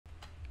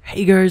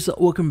Hey guys,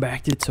 welcome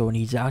back to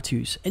Tony's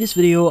How-Tos. In this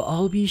video,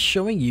 I'll be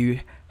showing you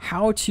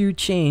how to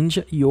change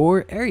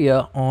your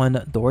area on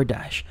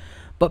Doordash.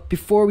 But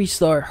before we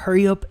start,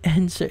 hurry up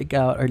and check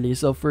out our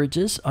list of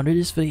purchases under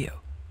this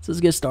video. So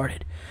let's get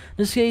started. In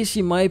this case,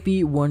 you might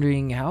be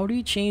wondering, how do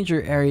you change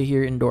your area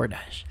here in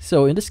Doordash?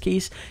 So in this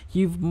case,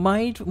 you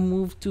might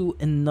move to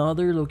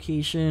another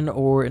location,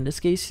 or in this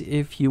case,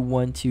 if you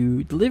want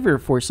to deliver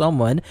for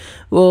someone,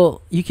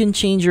 well, you can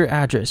change your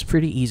address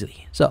pretty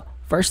easily. So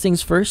first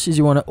things first is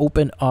you want to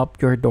open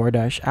up your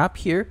Doordash app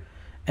here,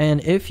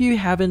 and if you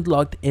haven't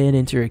logged in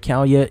into your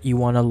account yet, you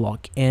want to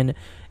log in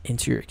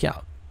into your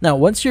account. Now,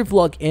 once you've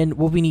logged in,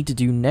 what we need to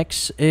do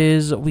next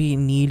is we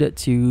need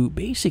to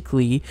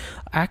basically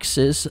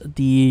access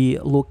the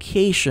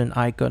location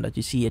icon that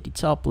you see at the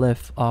top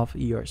left of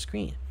your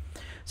screen.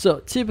 So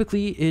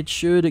typically, it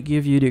should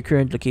give you the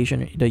current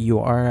location that you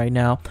are right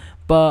now,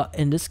 but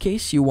in this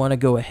case, you want to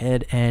go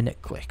ahead and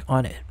click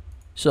on it.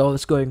 So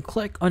let's go ahead and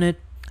click on it.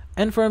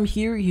 And from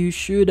here, you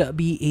should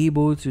be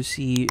able to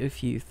see a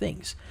few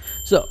things.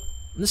 So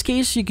in this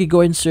case, you could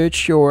go and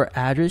search your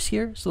address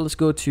here. So let's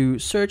go to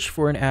search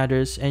for an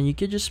address, and you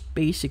could just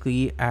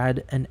basically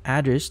add an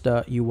address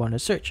that you want to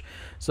search.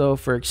 So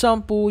for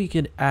example, you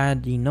could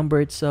add the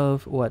number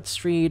itself, what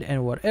street,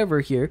 and whatever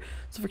here.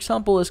 So for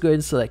example, let's go ahead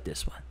and select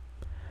this one.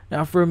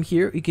 Now from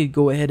here, you could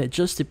go ahead and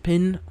adjust the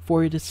pin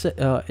for it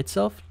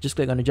itself. Just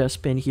click on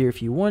adjust pin here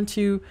if you want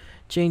to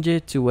change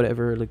it to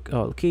whatever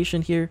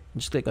location here.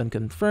 Just click on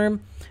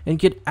confirm,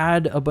 and you could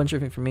add a bunch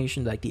of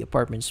information like the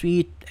apartment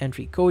suite,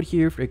 entry code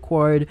here if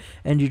required,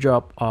 and your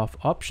drop off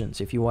options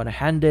if you want to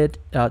hand it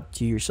out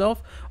to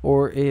yourself,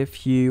 or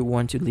if you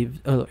want to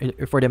leave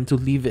for them to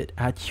leave it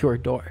at your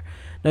door.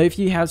 Now, if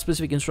you have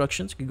specific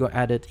instructions, you can go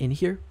add it in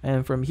here,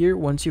 and from here,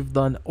 once you've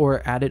done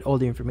or added all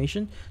the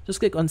information, just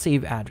click on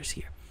save address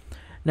here.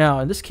 Now,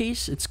 in this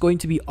case, it's going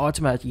to be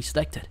automatically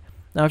selected.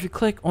 Now, if you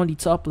click on the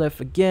top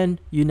left again,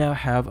 you now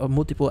have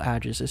multiple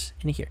addresses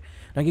in here.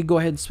 Now, you can go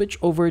ahead and switch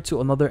over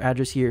to another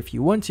address here if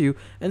you want to,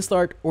 and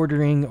start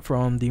ordering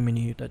from the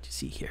menu that you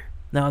see here.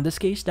 Now, in this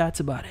case,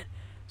 that's about it.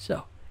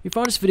 So, if you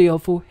found this video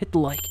helpful, hit the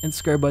like and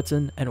subscribe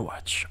button, and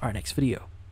watch our next video.